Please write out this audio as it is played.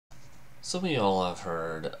So we all have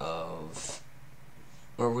heard of,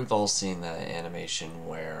 or we've all seen that animation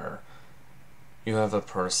where you have a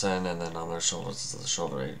person and then on their shoulders is the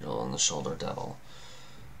shoulder angel and the shoulder devil.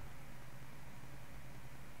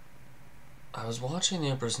 I was watching the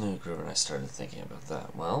Emperor's New Groove and I started thinking about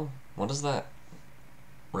that. Well, what does that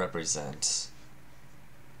represent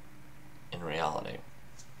in reality?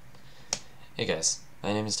 Hey guys,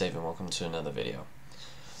 my name is Dave and welcome to another video.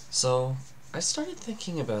 So, I started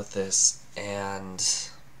thinking about this and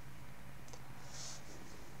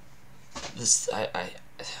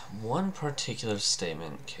one particular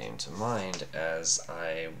statement came to mind as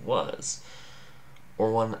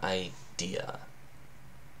or one idea.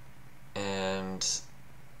 And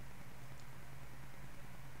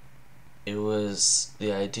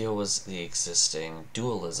the idea was the existing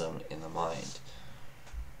dualism in the mind,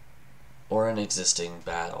 or an existing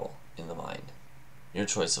battle in the mind. Your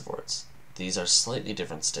choice of words. These are slightly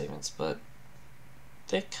different statements, but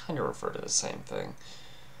they kind of refer to the same thing.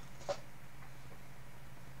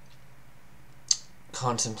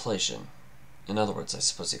 Contemplation, in other words, I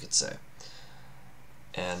suppose you could say.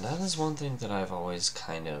 And that is one thing that I've always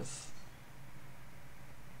kind of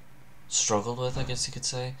struggled with, I guess you could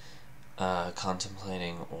say.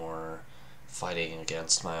 Contemplating or fighting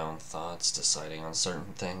against my own thoughts, deciding on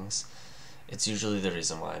certain things. It's usually the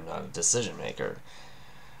reason why I'm not a decision maker.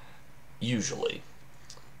 Usually.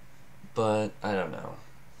 But, I don't know.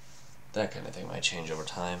 That kind of thing might change over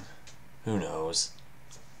time. Who knows?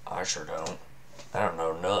 I sure don't. I don't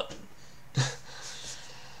know nothing.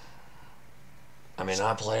 I mean,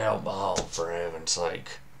 I play out ball, for heaven's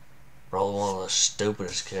sake. Probably one of the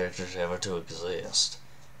stupidest characters ever to exist.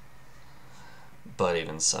 But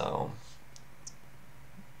even so,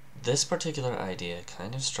 this particular idea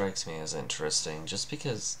kind of strikes me as interesting just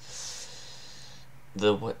because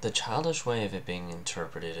the childish way of it being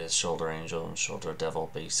interpreted as shoulder angel and shoulder devil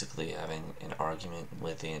basically having an argument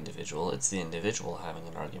with the individual. It's the individual having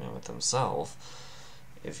an argument with himself,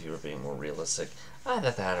 if you were being more realistic.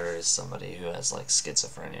 Either that or is somebody who has like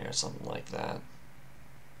schizophrenia or something like that.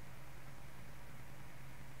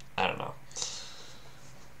 I don't know.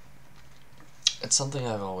 It's something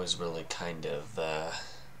I've always really kind of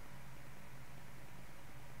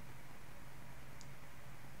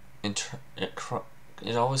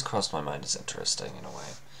it always crossed my mind as interesting in a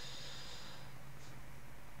way.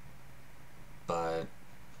 But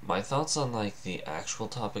my thoughts on like the actual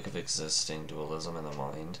topic of existing dualism in the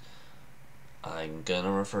mind, I'm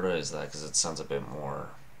gonna refer to it as that because it sounds a bit more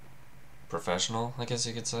professional, I guess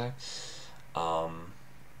you could say.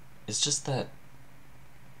 It's just that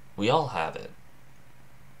we all have it.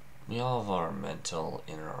 We all have our mental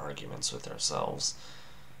inner arguments with ourselves.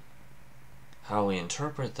 How we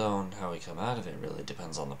interpret, though, and how we come out of it really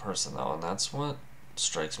depends on the person, though, and that's what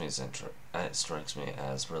strikes me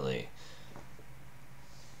as really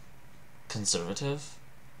conservative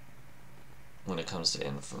when it comes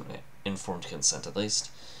to informed consent, at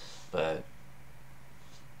least. But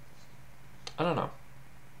I don't know.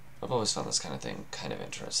 I've always found this kind of thing kind of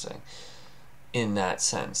interesting in that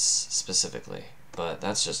sense specifically. But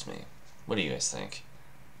that's just me. What do you guys think?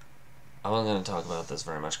 I wasn't going to talk about this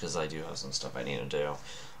very much because I do have some stuff I need to do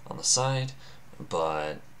on the side,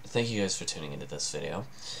 but thank you guys for tuning into this video.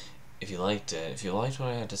 If you liked it, if you liked what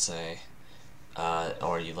I had to say,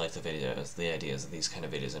 or you like the videos, the ideas of these kind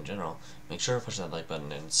of videos in general, make sure to push that like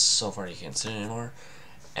button, and so far you can't see it anymore.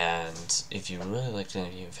 And if you really liked it,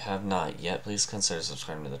 and if you have not yet, please consider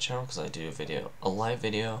subscribing to the channel because I do a live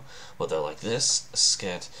video, whether like this, a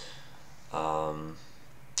skit,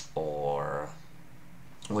 or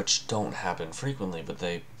which don't happen frequently, but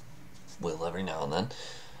they will every now and then,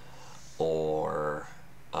 or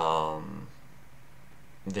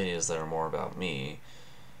videos that are more about me,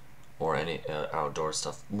 or any outdoor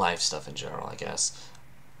stuff, live stuff in general, I guess.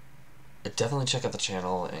 Definitely check out the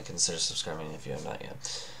channel and consider subscribing if you have not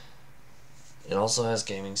yet. It also has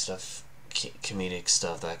gaming stuff, comedic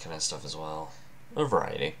stuff, that kind of stuff as well. A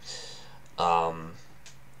variety.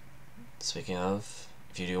 Speaking of,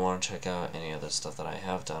 if you do want to check out any other stuff that I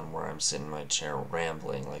have done where I'm sitting in my chair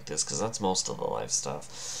rambling like this, because that's most of the live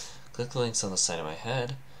stuff, click the links on the side of my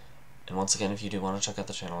head. And once again, if you do want to check out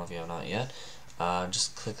the channel if you have not yet,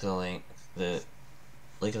 just click the link in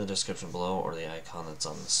the description below or the icon that's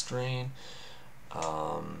on the screen.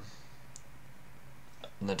 In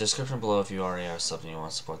the description below, if you already are subbed and you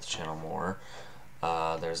want to support the channel more,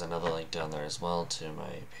 there's another link down there as well to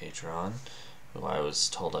my Patreon, who I was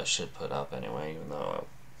told I should put up anyway, even though I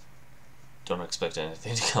don't expect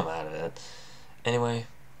anything to come out of it. Anyway,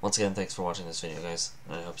 once again, thanks for watching this video, guys,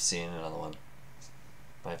 and I hope to see you in another one.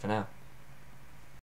 Bye for now.